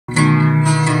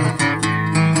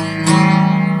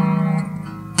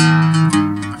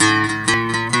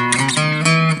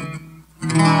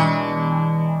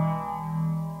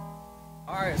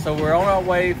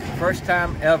getaway, first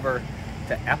time ever,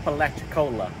 to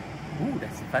Apalachicola. Ooh,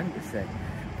 that's fun to say.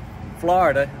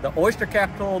 Florida, the oyster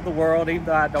capital of the world, even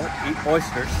though I don't eat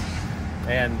oysters.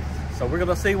 And so we're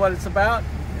gonna see what it's about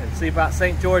and see about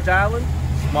St. George Island,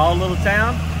 small little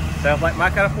town. Sounds like my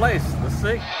kind of place. Let's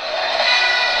see.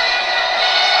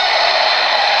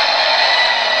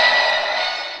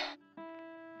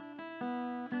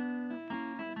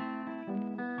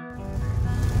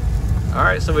 All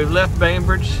right, so we've left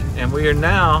Bainbridge and we are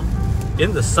now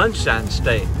in the Sunshine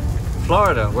State,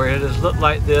 Florida, where it has looked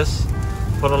like this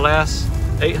for the last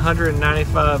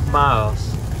 895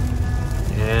 miles.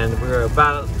 And we're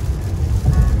about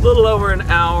a little over an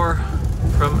hour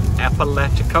from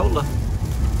Apalachicola.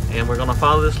 And we're gonna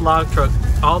follow this log truck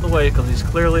all the way because he's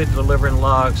clearly delivering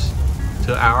logs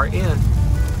to our inn.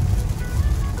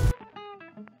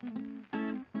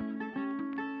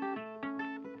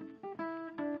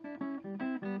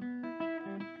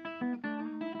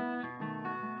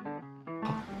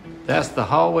 That's the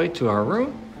hallway to our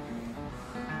room.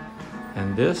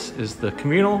 And this is the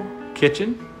communal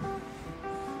kitchen,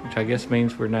 which I guess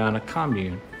means we're now in a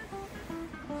commune.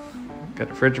 Got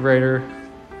a refrigerator.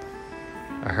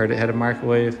 I heard it had a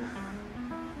microwave.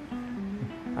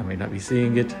 I may not be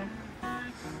seeing it.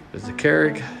 There's a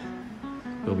Keurig.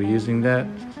 We'll be using that.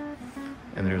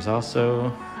 And there's also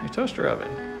a toaster oven,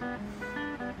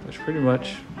 which pretty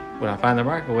much, when I find the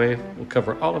microwave, will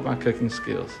cover all of my cooking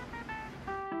skills.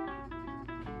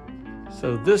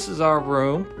 So this is our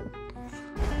room,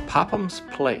 Popham's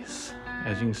Place.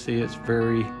 As you can see, it's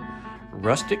very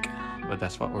rustic, but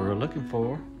that's what we were looking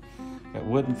for. Got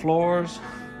wooden floors,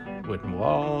 wooden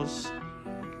walls,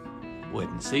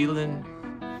 wooden ceiling.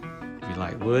 If you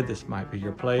like wood, this might be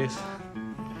your place.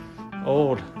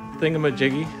 Old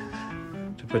thingamajiggy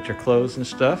to put your clothes and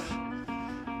stuff.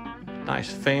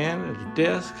 Nice fan at the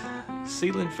desk,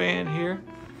 ceiling fan here.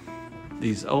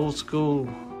 These old school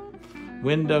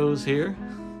windows here,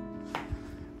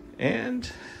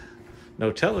 and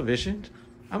no television.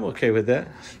 I'm okay with that.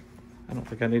 I don't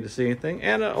think I need to see anything.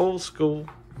 And an old school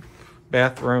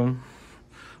bathroom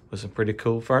with some pretty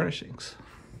cool furnishings.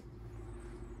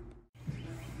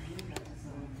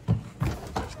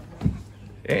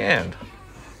 And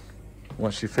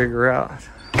once you figure out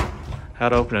how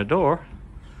to open a door,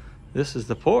 this is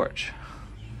the porch.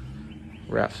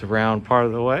 Wraps around part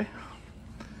of the way.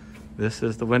 This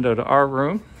is the window to our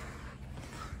room.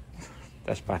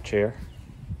 That's my chair.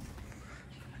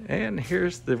 And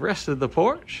here's the rest of the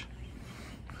porch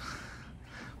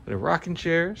with the rocking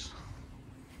chairs.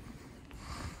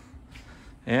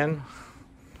 And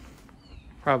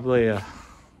probably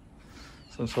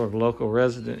some sort of local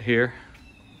resident here.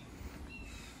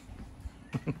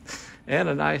 And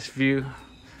a nice view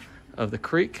of the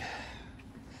creek,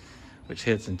 which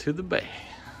heads into the bay.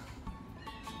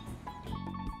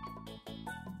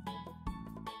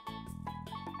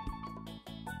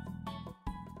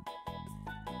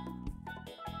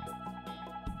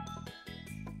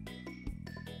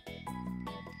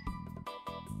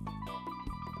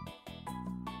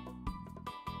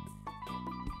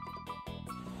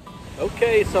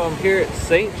 Okay, so I'm here at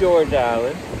St. George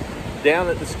Island, down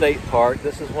at the state park.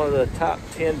 This is one of the top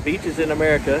 10 beaches in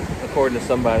America, according to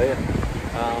somebody. I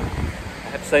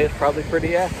have to say it's probably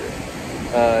pretty accurate.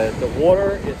 The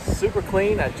water is super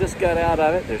clean. I just got out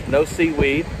of it. There's no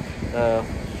seaweed.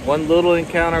 One little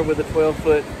encounter with a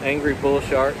 12-foot angry bull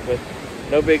shark, but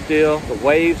no big deal. The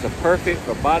waves are perfect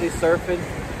for body surfing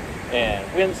and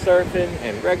windsurfing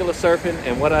and regular surfing,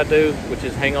 and what I do, which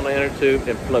is hang on the inner tube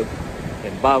and float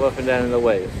and bob up and down in the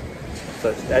waves. So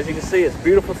as you can see, it's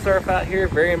beautiful surf out here,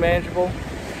 very manageable.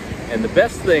 And the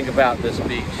best thing about this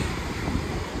beach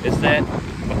is that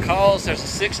because there's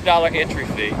a $6 entry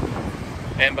fee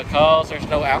and because there's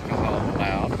no alcohol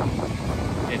allowed,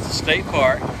 it's a state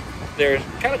park, there's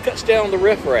kind of cuts down the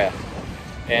riffraff.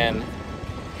 And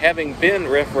having been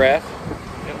riffraff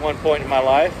at one point in my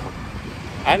life,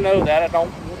 I know that I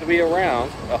don't want to be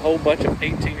around a whole bunch of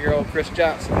 18-year-old Chris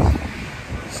Johnsons.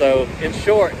 So, in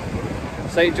short,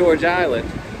 St. George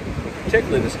Island,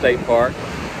 particularly the state park,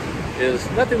 is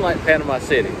nothing like Panama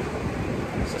City.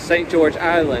 So St. George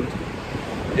Island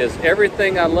is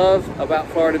everything I love about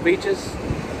Florida beaches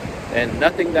and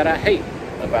nothing that I hate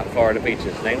about Florida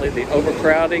beaches, namely the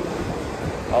overcrowding,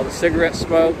 all the cigarette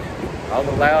smoke, all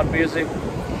the loud music,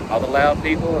 all the loud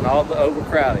people, and all the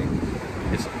overcrowding.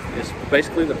 It's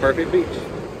basically the perfect beach.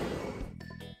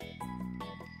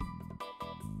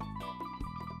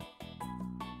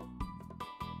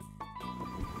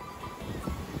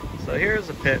 So here's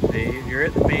a pet peeve. You're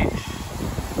at the beach.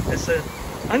 It's an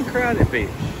uncrowded beach,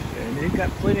 and you've got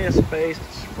plenty of space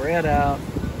to spread out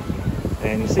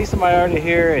And you see somebody already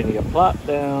here, and you plop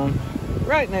down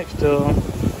right next to them.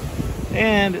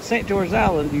 And at St. George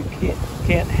Island, you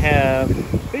can't have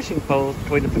fishing poles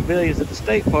between the pavilions at the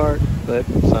state park, but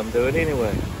some do it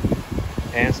anyway.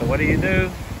 And so what do?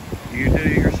 You do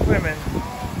your swimming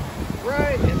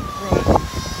right in front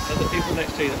of the people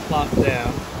next to you that plop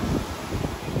down.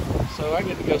 So I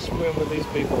get to go swim with these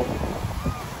people,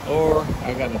 or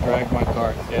I got to drag my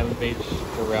cart down the beach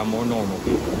to around more normal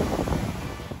people.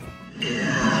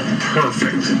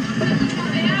 Perfect.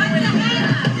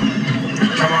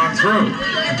 Come on through.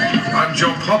 I'm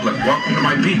Joe Public. Welcome to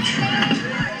my beach.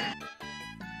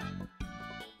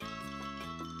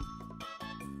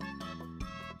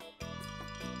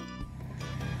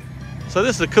 So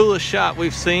this is the coolest shop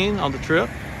we've seen on the trip.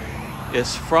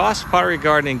 It's Frost Pottery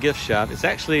Garden and Gift Shop. It's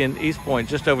actually in East Point,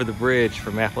 just over the bridge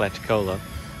from Apalachicola.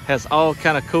 Has all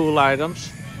kind of cool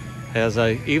items.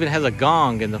 Even has a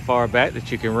gong in the far back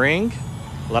that you can ring.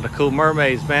 A lot of cool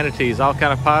mermaids, manatees, all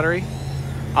kind of pottery.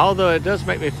 Although it does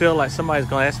make me feel like somebody's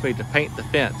going to ask me to paint the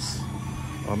fence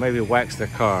or maybe wax their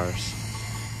cars.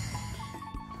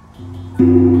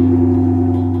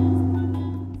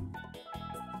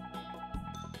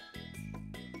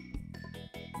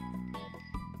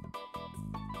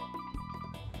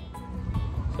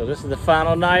 So this is the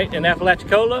final night in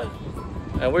Apalachicola,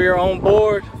 and we are on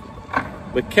board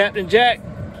with Captain Jack,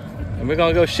 and we're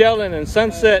gonna go shelling and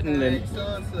sunsetting and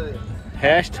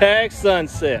hashtag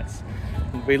sunsets.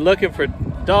 We'll be looking for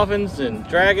dolphins and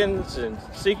dragons and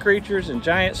sea creatures and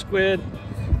giant squid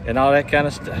and all that kind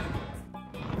of stuff.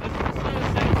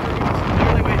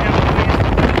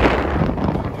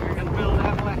 We're gonna build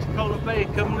Apalachicola Bay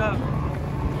coming up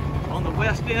on the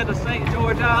west end of St.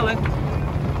 George Island.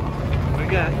 We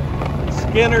got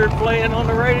Skinner playing on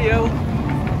the radio,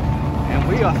 and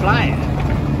we are flying.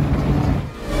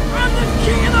 I'm the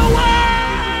king of the world!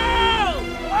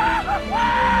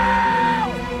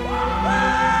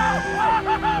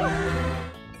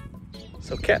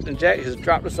 So Captain Jack has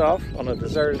dropped us off on a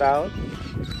deserted island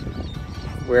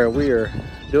where we are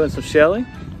doing some shelling.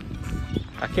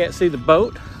 I can't see the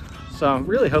boat, so I'm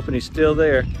really hoping he's still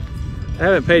there. I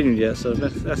haven't paid him yet, so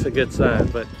that's a good sign.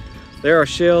 But there are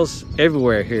shells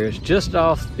everywhere here. It's just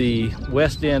off the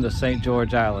west end of St.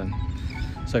 George Island.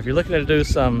 So if you're looking to do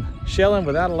some shelling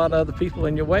without a lot of other people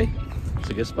in your way, it's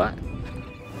a good spot.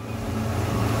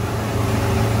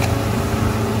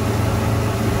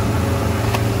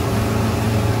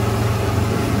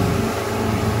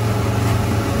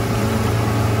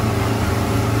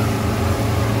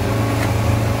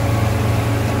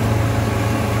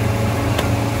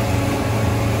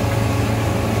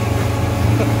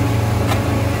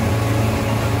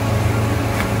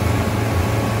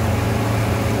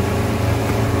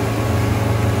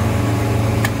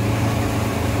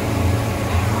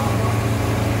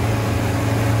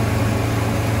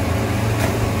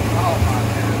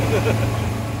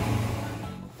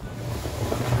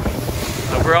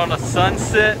 So we're on a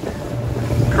sunset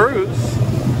cruise,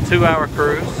 2-hour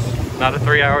cruise, not a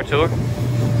 3-hour tour.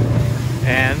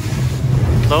 And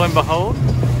lo and behold,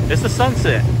 it's a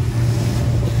sunset.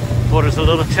 Water's a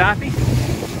little choppy,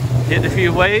 hitting a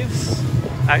few waves.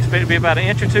 I expect it to be about an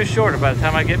inch or two shorter by the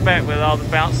time I get back with all the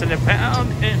bouncing and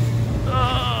pounding.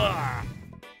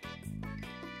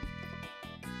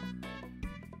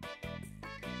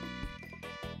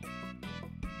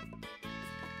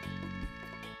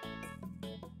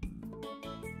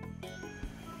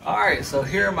 Alright, so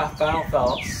here are my final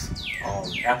thoughts on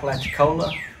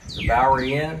Apalachicola, the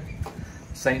Bowery Inn,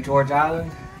 St. George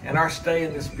Island, and our stay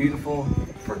in this beautiful,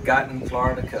 forgotten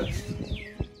Florida coast.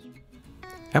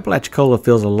 Apalachicola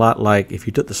feels a lot like if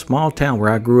you took the small town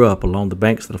where I grew up along the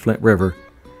banks of the Flint River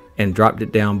and dropped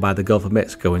it down by the Gulf of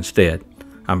Mexico instead.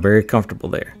 I'm very comfortable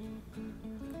there.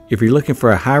 If you're looking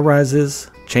for high-rises,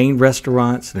 chain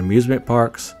restaurants, and amusement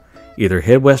parks, either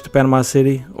head west to Panama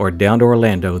City or down to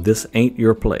Orlando, this ain't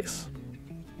your place.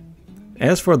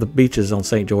 As for the beaches on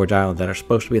St. George Island that are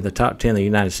supposed to be in the top 10 of the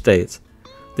United States,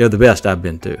 they're the best I've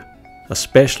been to,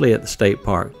 especially at the state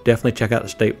park. Definitely check out the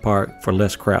state park for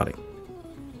less crowding.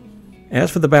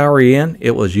 As for the Bowery Inn,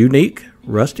 it was unique,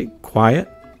 rustic, quiet,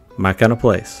 my kind of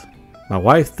place. My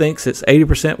wife thinks it's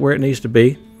 80% where it needs to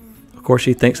be. Of course,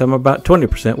 she thinks I'm about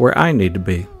 20% where I need to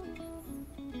be.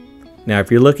 Now,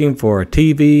 if you're looking for a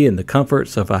TV and the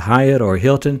comforts of a Hyatt or a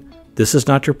Hilton, this is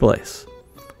not your place.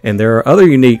 And there are other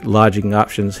unique lodging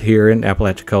options here in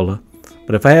Apalachicola,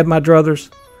 but if I had my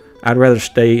druthers, I'd rather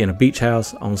stay in a beach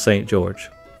house on St. George.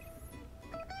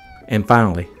 And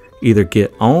finally, either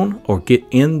get on or get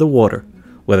in the water,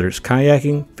 whether it's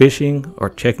kayaking, fishing,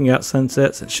 or checking out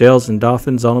sunsets and shells and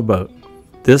dolphins on a boat.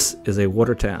 This is a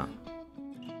water town.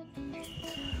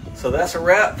 So that's a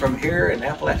wrap from here in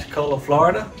Apalachicola,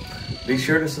 Florida. Be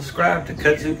sure to subscribe to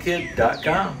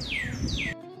KudzuKid.com.